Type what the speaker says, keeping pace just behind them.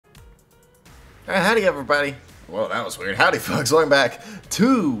Alright, howdy everybody. Well, that was weird. Howdy folks, welcome back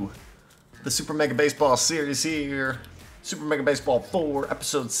to the Super Mega Baseball series here. Super Mega Baseball 4,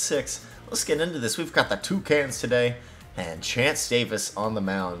 Episode 6. Let's get into this. We've got the Toucans today, and Chance Davis on the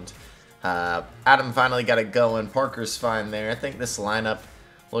mound. Adam finally got it going. Parker's fine there. I think this lineup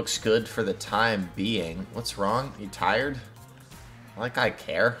looks good for the time being. What's wrong? You tired? Like I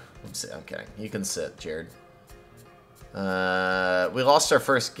care? I'm kidding. You can sit, Jared. We lost our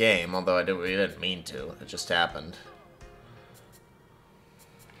first game, although we didn't mean to. It just happened.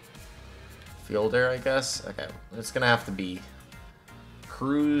 Fielder, I guess? Okay, it's gonna have to be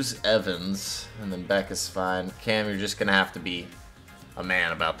Cruz, Evans, and then Beck is fine. Cam, you're just gonna have to be a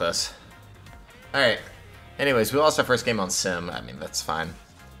man about this. Alright, anyways, we lost our first game on Sim. I mean, that's fine.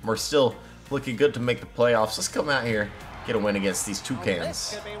 We're still looking good to make the playoffs. Let's come out here, get a win against these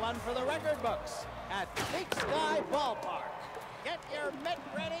Toucans. This could be one for the record books at Big Sky Ballpark. Get your mitt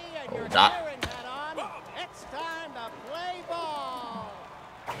ready and your cheering hat on. It's time to play ball.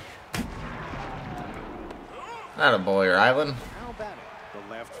 Not a Boyer Island. How about it?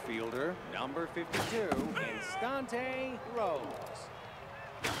 The left fielder, number 52, Instante Rose.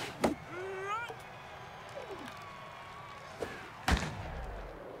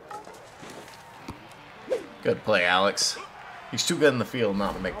 Good play, Alex. He's too good in the field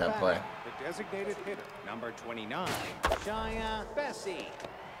not to make that play. The designated hitter, number 29, Shia Bessie.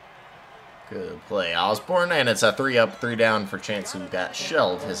 Good play, Osborne, and it's a 3-up, 3-down for Chance, who got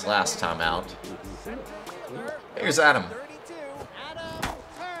shelled his last time out. Here's Adam. 32, Adam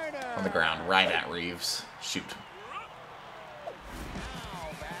Turner. On the ground, right at Reeves. Shoot.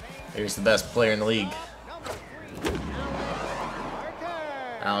 Here's the best player in the league, Number 3,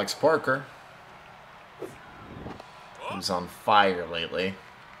 Parker. Alex Parker. Who's on fire lately.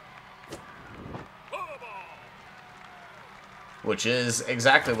 Which is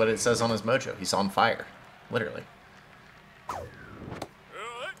exactly what it says on his mojo. He's on fire. Literally.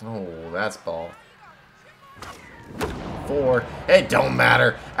 Oh, that's ball. 4. It don't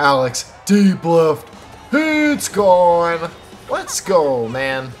matter. Alex, deep left. It's gone. Let's go,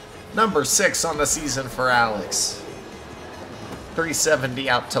 man. Number 6 on the season for Alex. 370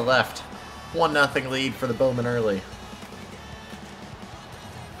 out to left. 1-0 lead for the Bowman early.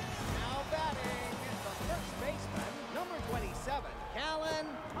 Now batting, the first baseman, number 27, Callan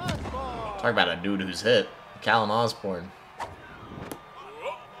Osborne. Talk about a dude who's hit. Callan Osborne.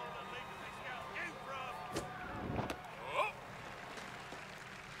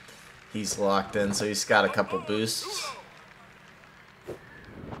 He's locked in, so he's got a couple boosts.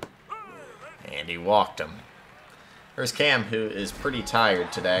 And he walked him. There's Cam, who is pretty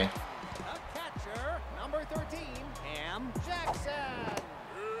tired today. The catcher, number 13, Cam Jackson.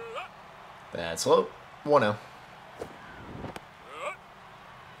 That's low. 1-0.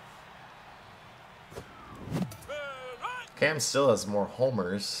 Cam still has more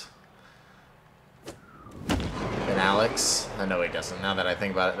homers than Alex. I know he doesn't, now that I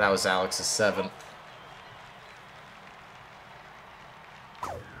think about it. That was Alex's 7th.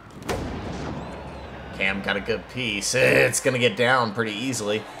 Cam got a good piece. It's going to get down pretty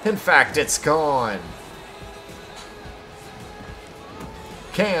easily. In fact, it's gone.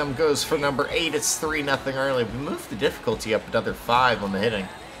 Cam goes for number 8. It's 3-0 early. We moved the difficulty up another 5 on the hitting,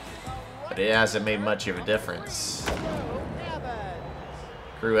 but it hasn't made much of a difference.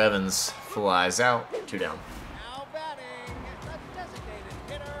 Drew Evans flies out. 2 down. Now batting, the designated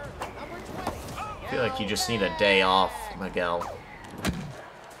hitter, number 20. I feel like you just need a day off, Miguel.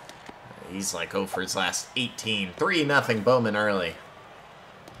 He's like 0 for his last 18. 3-0 Bowman early.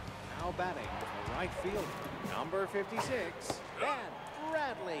 Now batting, the right fielder, number 56, Ben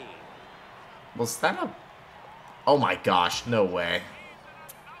Bradley. Was that a... Oh my gosh, no way.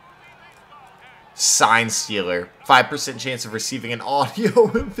 Sign stealer. 5% chance of receiving an audio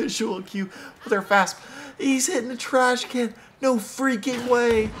and visual cue with their fast. He's hitting a trash can. No freaking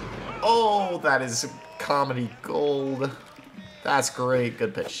way. Oh, that is comedy gold. That's great.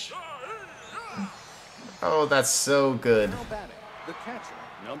 Good pitch. Oh, that's so good. Now batting, the catcher,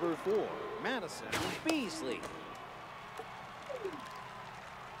 number 4, Madison Beasley.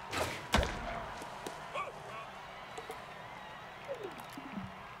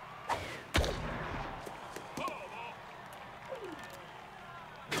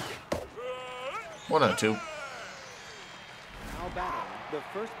 One on 2. Now batting, the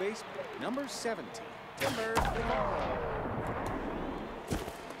first baseman, number 17, Timber Navarro.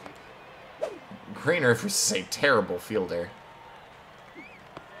 Greener versus a terrible fielder.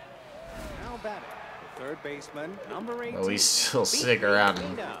 Now batting, the third baseman, number 18. Oh, he's still sitting around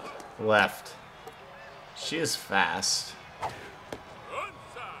Nino. left. She is fast.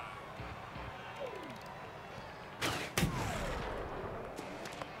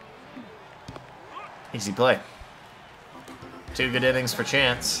 Easy play. 2 good innings for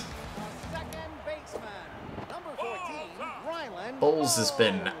Chance. Bowles has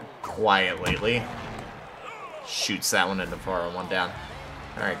been quiet lately. Shoots that one in the far one down.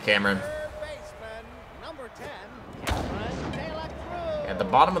 Alright, Cameron. And the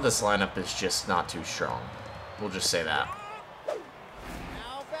bottom of this lineup is just not too strong. We'll just say that.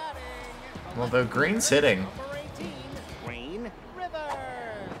 Although Green's hitting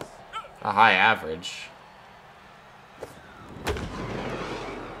a high average.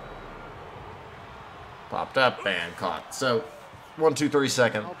 Popped up and caught. So, 1, 2, 3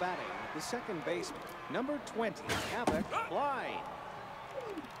 second. Now batting, the second baseman, number 20, Havoc Clyde.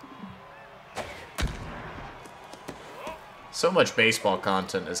 So much baseball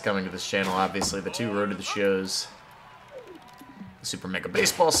content is coming to this channel. Obviously, the 2 Road to the Shows, the Super Mega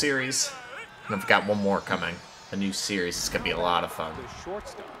Baseball series, and I've got one more coming. A new series. It's gonna be a lot of fun. The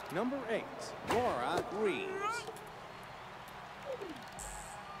shortstop, number 8, Laura Reeves.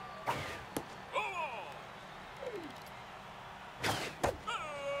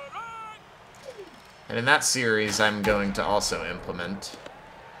 And in that series, I'm going to also implement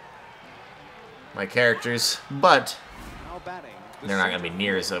my characters, but they're not going to be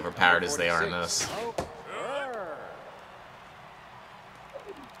near as overpowered as they are in this.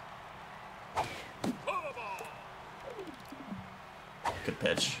 Good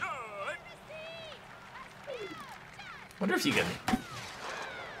pitch. Wonder if you can...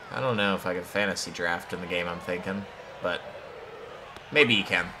 I don't know if I can fantasy draft in the game I'm thinking, but maybe you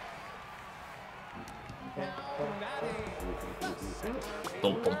can.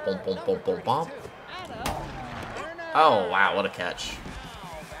 Boom, boom, boom, boom, boom, boom, boom. Oh, wow, what a catch.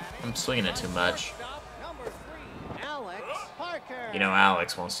 I'm swinging it too much. You know,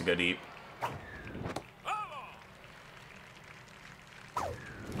 Alex wants to go deep.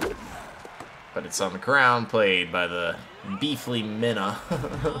 But it's on the ground, played by the beefly Minna.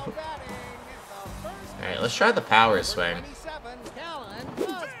 Alright, let's try the power swing.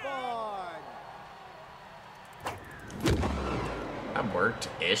 That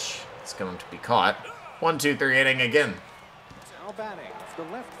worked-ish. It's going to be caught. 1, 2, 3 inning again. Now batting, the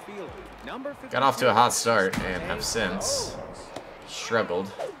left fielder, number 56. Got off to a hot start and have since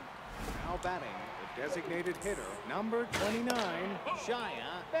struggled. Now batting, the designated hitter, number 29, Shia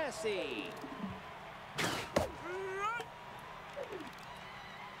Bessie.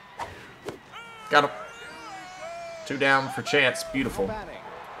 Got him. 2 down for Chance. Beautiful. Now batting,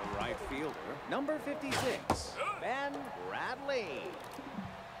 the right fielder, number 56, Ben Bradley.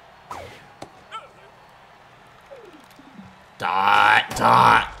 Dot,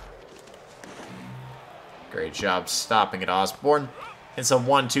 dot. Great job stopping it, Osborne. It's a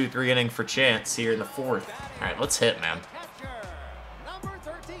 1, 2, 3 inning for Chance here in the 4th. All right, let's hit, man. Number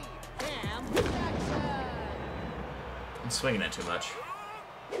 13, Cam Jackson. I'm swinging it too much.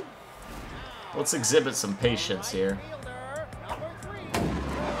 Let's exhibit some patience here.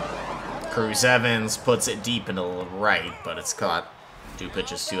 Cruz Evans puts it deep into the right, but it's caught. 2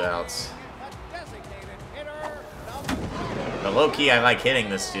 pitches, 2 outs. But low-key, I like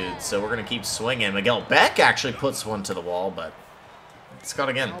hitting this dude, so we're going to keep swinging. Miguel Beck actually puts one to the wall, but it's caught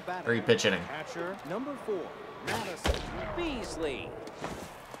again. 3-pitch inning. Catcher, number 4, Madison Beasley.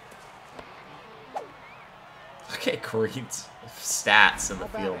 Look at Green's stats in the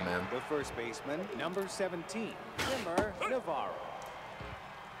field, man. The first baseman, number 17, Timmer Navarro.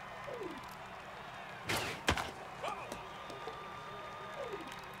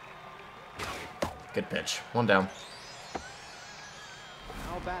 Good pitch. 1 down.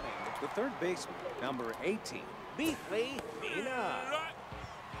 Now batting, the third baseman, number 18, Beefly Mina.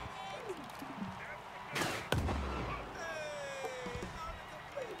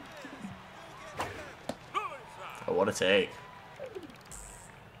 Oh, what a take.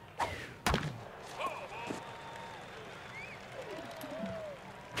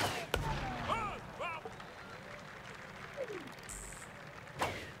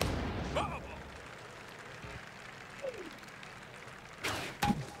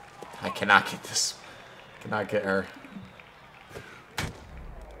 I cannot get this. Cannot get her.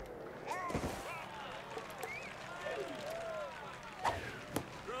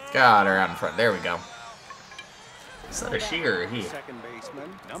 Got her out in front. There we go. Is that a she or a he? Second baseman,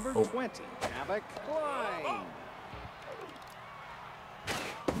 number 20, Havoc Clyde.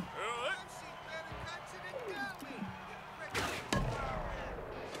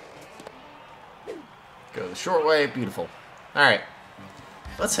 Go the short way. Beautiful. All right.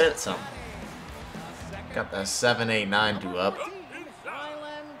 Let's hit some. Got that 7, 8, 9 due up.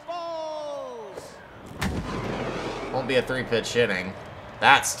 Won't be a 3-pitch inning.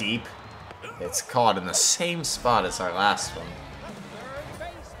 That's deep. It's caught in the same spot as our last one. Third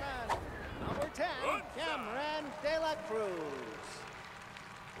baseman, number 10, Cameron De La Cruz.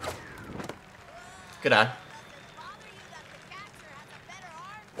 Good eye.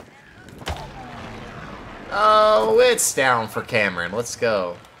 Oh, it's down for Cameron. Let's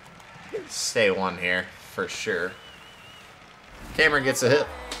go. Stay one here, for sure. Cameron gets a hit.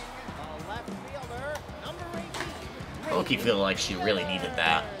 The left fielder, number 18. Loki feel like she really needed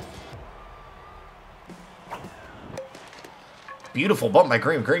that. Beautiful bump by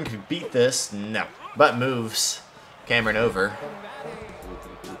Green. Green could beat this. No. But moves Cameron over.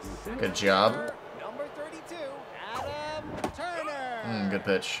 Good job. Number 32, Adam Turner. Good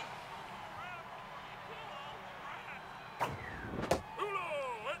pitch.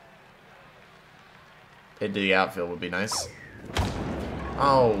 Into the outfield would be nice.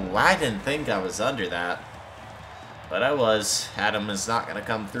 Oh, I didn't think I was under that. But I was. Adam is not going to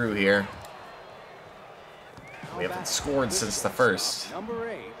come through here. We haven't scored since the first. Number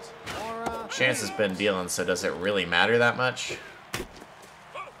 8, Laura. Chance has been dealing, so does it really matter that much?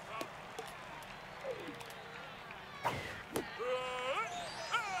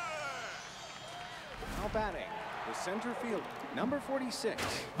 Now batting, the center fielder, number 46,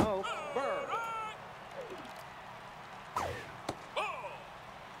 Hope Bird.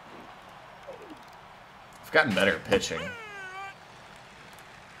 I've gotten better at pitching.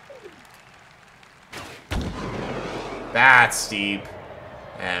 That's deep.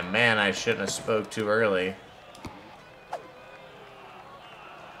 And man, I shouldn't have spoke too early.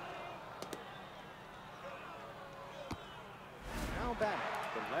 Now batting,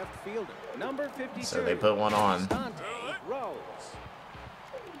 the left fielder, number 52. So they put one on. Rose.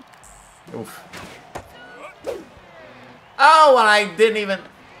 Oof. Oh, and I didn't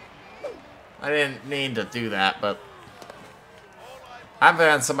mean to do that, but I haven't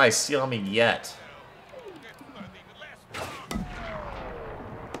had somebody steal me yet.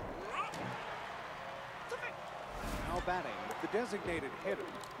 Now batting, the designated hitter,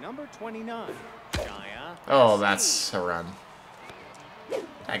 number 29, Jaya. Oh, that's a run.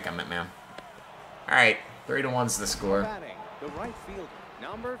 Dadgummit, man. Alright, 3-1's the score. Batting, the right fielder,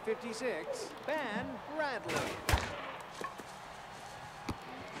 number 56, Ben Bradley.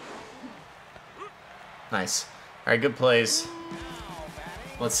 Nice. Alright, good plays.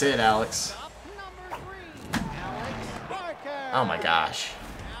 Let's hit, Alex. Up number 3, Alex Parker. Oh my gosh.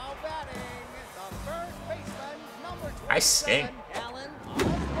 Now batting, the first baseman, number 27, I stink. Alan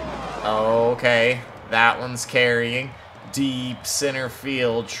Osborne. Okay, that one's carrying. Deep center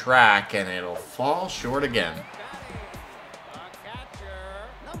field track, and it'll fall short again. Batting, the catcher,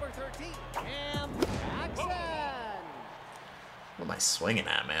 number 13, Cam Jackson. What am I swinging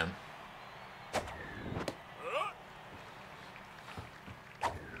at, man?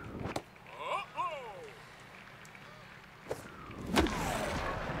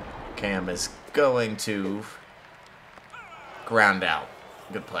 Cam is going to ground out.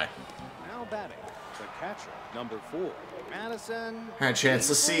 Good play. Now batting, the catcher, number 4, Madison. All right, Chance,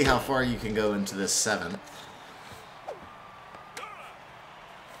 let's see how far you can go into this 7th.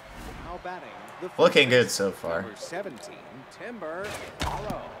 Now batting, the Looking first good so far. number 17, Timber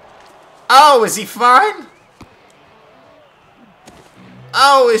Morrow. Oh, is he fine?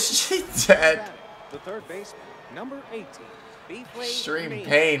 Oh, is she dead? Batting, the third baseman, number 18, Beefley Extreme Green.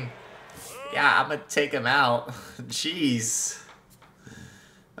 pain. Yeah, I'm gonna take him out. Jeez.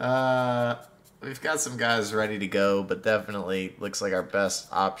 We've got some guys ready to go, but definitely looks like our best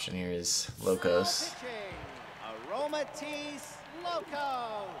option here is Locos. Pitching, Aromatisse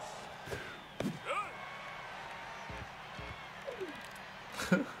Locos.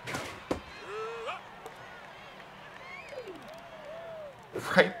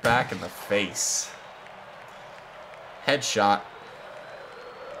 Right back in the face. Headshot.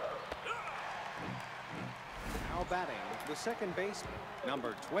 Now batting, the second baseman,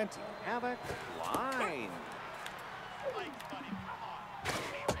 number 20, Havoc Line.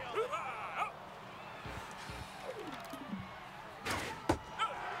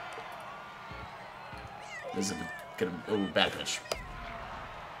 This is gonna. Ooh, bad pitch.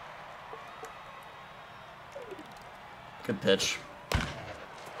 Good pitch.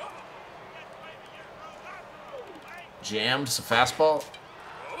 Jammed. It's a fastball.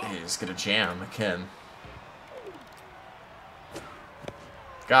 He's gonna jam again.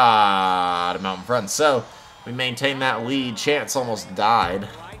 Got him out in front. So we maintain that lead. Chance almost died.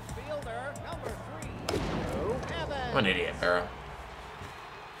 Right fielder, number 3, Joe Evans. I'm an idiot, Barrow.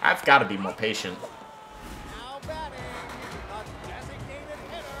 I've got to be more patient. Now batting, the designated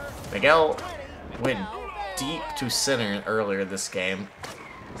hitter. Miguel Ready, went now deep to center earlier this game.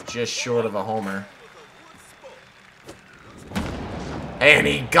 Just short of a homer. And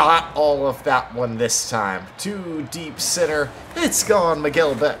he got all of that one this time. Too deep center. It's gone.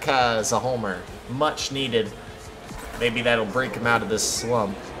 Miguel Beck has a homer. Much needed. Maybe that'll break him out of this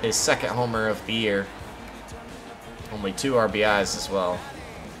slump. His second homer of the year. Only 2 RBIs as well.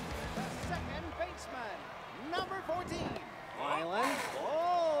 Second baseman, number 14, Island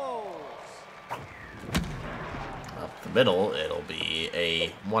Bowles. Up the middle, it'll be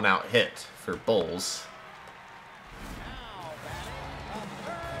a 1-out hit for Bowles. Now batting, a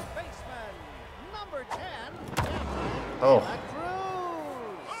third baseman, number 10, Oh. Cruz.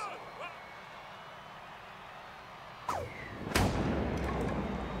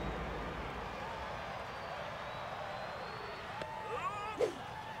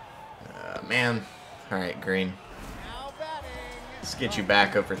 Man. Alright, Green. Now batting, Let's get you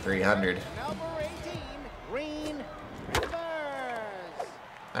back over 300. number 18, Green Rivers.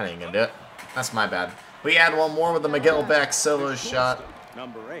 That ain't gonna do it. That's my bad. We add one more with the Miguel Beck solo shot.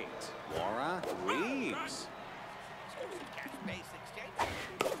 Number 8, Laura Reeves.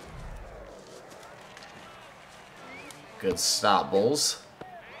 Good stop, Bulls.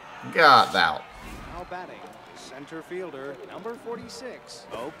 Got out. Now batting, center fielder, number 46,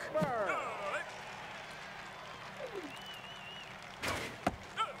 Oak Burr.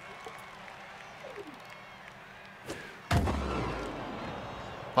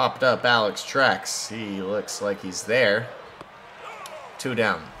 Popped up Alex Trax. He looks like he's there. 2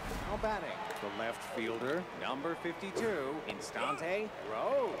 down. Now batting, the left fielder, number 52, Instante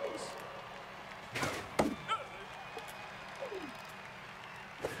Rose.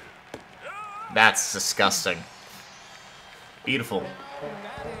 That's disgusting. Beautiful.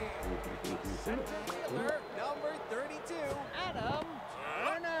 Center fielder, number 32, Adam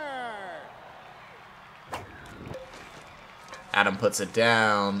Turner. Adam puts it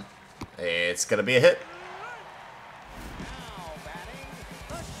down. It's gonna be a hit. Now batting,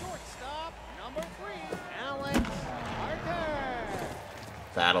 the shortstop, number 3, Alex Carter.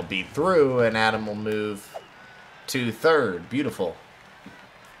 That'll be through, and Adam will move to third. Beautiful.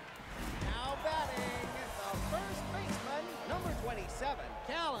 Now batting, the first baseman, number 27,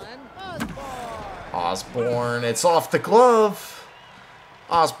 Callan Osborne. Osborne, it's off the glove.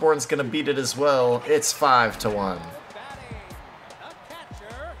 Osborne's gonna beat it as well. It's 5-1. Batting, the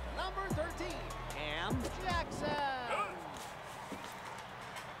catcher, number 13, Cam Jackson.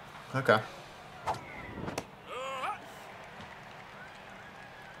 Okay.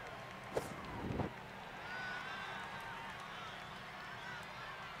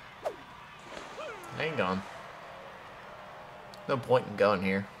 Hang on. No point in going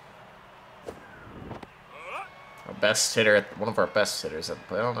here. Our best hitter, one of our best hitters at the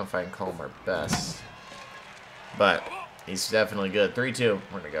plate. I don't know if I can call him our best, but he's definitely good. 3-2.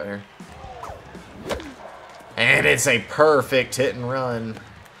 We're gonna go here, and it's a perfect hit and run.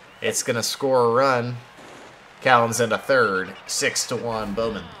 It's gonna score a run. Callan's into third. 6-1.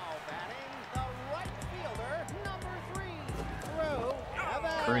 Bowman. Now batting, the right fielder, number 3, Drew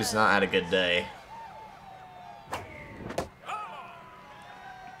Evans. Cruz not had a good day.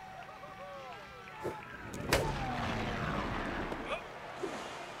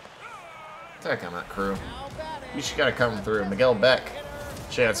 Heck, I'm not Crew. Now batting, You should gotta come through. Miguel Beck.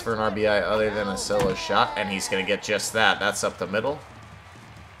 Chance for an RBI other than a solo shot, and he's gonna get just that. That's up the middle.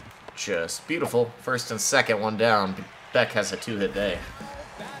 Just beautiful. First and second, 1 down. Beck has a 2-hit day.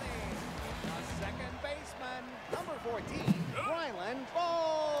 batting, the second baseman, number 14, Rylan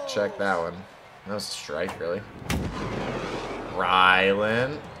Bowles. Check that one. That was a strike, really.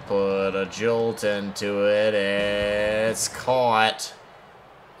 Rylan put a jolt into it. It's caught.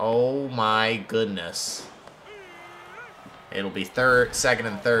 Oh my goodness. It'll be second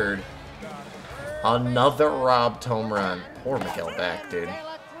and third. Another robbed home run. Poor Miguel Beck, dude. De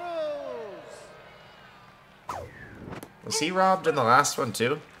La Cruz. Was he robbed in the last one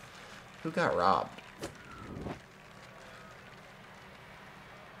too? Who got robbed?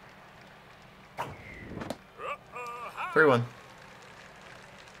 Three one.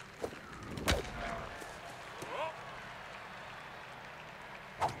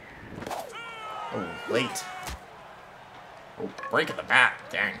 Oh, late. Oh, break at the bat.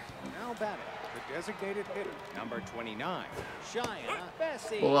 Dang. Now batting, the designated hitter, number 29, Shia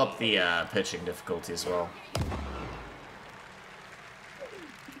Bessie. Pull up the pitching difficulty as well.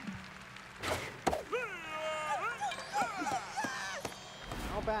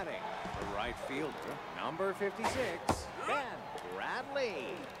 Now batting, the right fielder, number 56, Ben Bradley.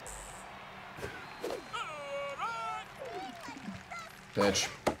 Pitch.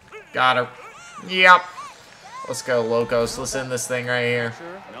 Got her. Yep. Let's go, Locos. Let's end this thing right here.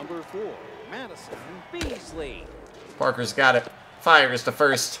 Number 4, Madison Beasley. Parker's got it. Fires to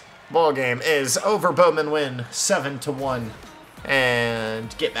first. Ball game is over. Bowman win 7-1.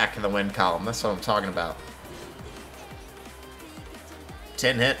 And get back in the win column. That's what I'm talking about.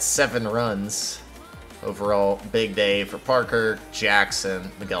 10 hits, 7 runs. Overall, big day for Parker.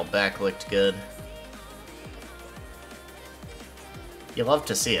 Jackson, Miguel Beck looked good. You love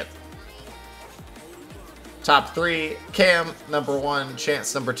to see it. Top 3, Cam, number 1.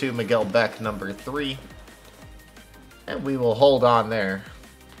 Chance, number 2. Miguel Beck, number 3. And we will hold on there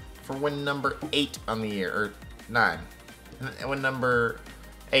for win number 8 on the year. Or 9. Win number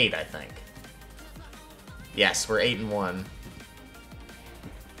 8, I think. Yes, we're 8-1.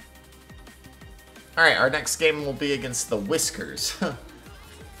 Alright, our next game will be against the Whiskers.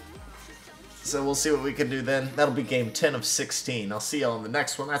 So we'll see what we can do then. That'll be game 10 of 16. I'll see y'all in the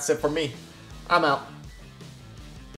next one. That's it for me. I'm out.